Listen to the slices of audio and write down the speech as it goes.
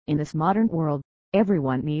In this modern world,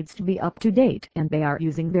 everyone needs to be up to date, and they are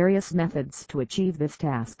using various methods to achieve this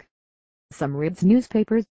task. Some reads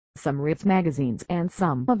newspapers, some reads magazines, and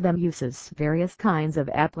some of them uses various kinds of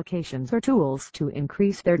applications or tools to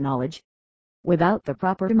increase their knowledge. Without the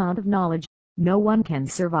proper amount of knowledge, no one can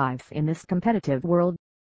survive in this competitive world.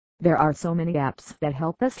 There are so many apps that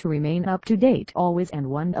help us to remain up to date always, and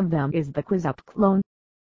one of them is the Quizup clone.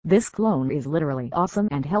 This clone is literally awesome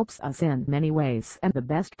and helps us in many ways, and the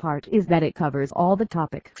best part is that it covers all the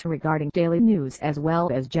topics regarding daily news as well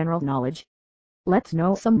as general knowledge. Let's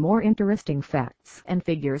know some more interesting facts and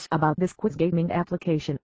figures about this quiz gaming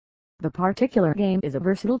application. The particular game is a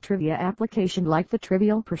versatile trivia application like the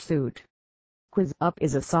Trivial Pursuit. Quizup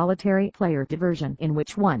is a solitary player diversion in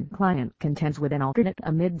which one client contends with an alternate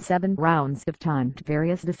amid 7 rounds of timed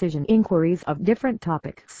various decision inquiries of different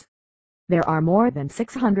topics. There are more than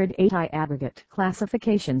 680 aggregate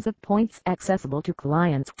classifications of points accessible to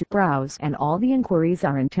clients to browse, and all the inquiries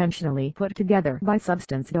are intentionally put together by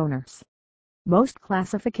substance donors. Most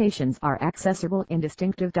classifications are accessible in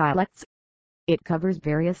distinctive dialects. It covers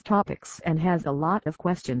various topics and has a lot of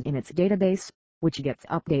questions in its database, which gets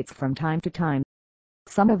updates from time to time.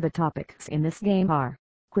 Some of the topics in this game are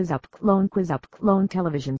Quizup Clone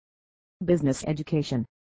Television, Business Education,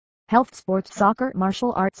 Health, Sports, Soccer,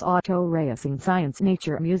 Martial Arts, Auto Racing, Science,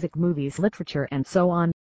 Nature, Music, Movies, Literature, and so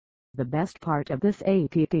on. The best part of this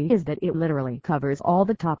app is that it literally covers all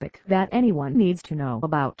the topic that anyone needs to know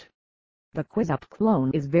about. The Quizup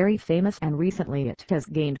clone is very famous, and recently it has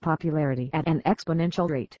gained popularity at an exponential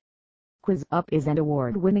rate. Quizup is an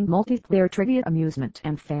award-winning multiplayer trivia amusement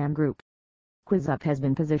and fan group. Quizup has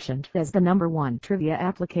been positioned as the #1 trivia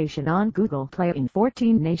application on Google Play in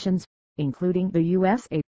 14 nations, including the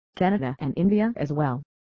USA, Canada, and India as well.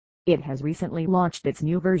 It has recently launched its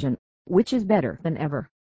new version, which is better than ever.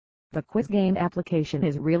 The quiz game application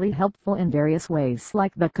is really helpful in various ways,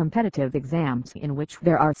 like the competitive exams in which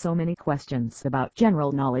there are so many questions about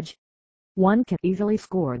general knowledge. One can easily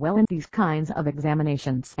score well in these kinds of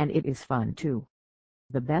examinations, and it is fun too.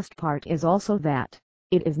 The best part is also that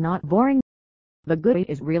it is not boring. The GUI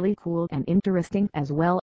is really cool and interesting as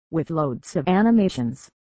well, with loads of animations.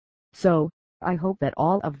 So, I hope that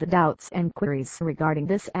all of the doubts and queries regarding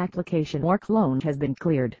this application or clone has been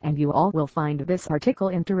cleared, and you all will find this article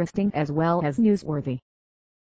interesting as well as newsworthy.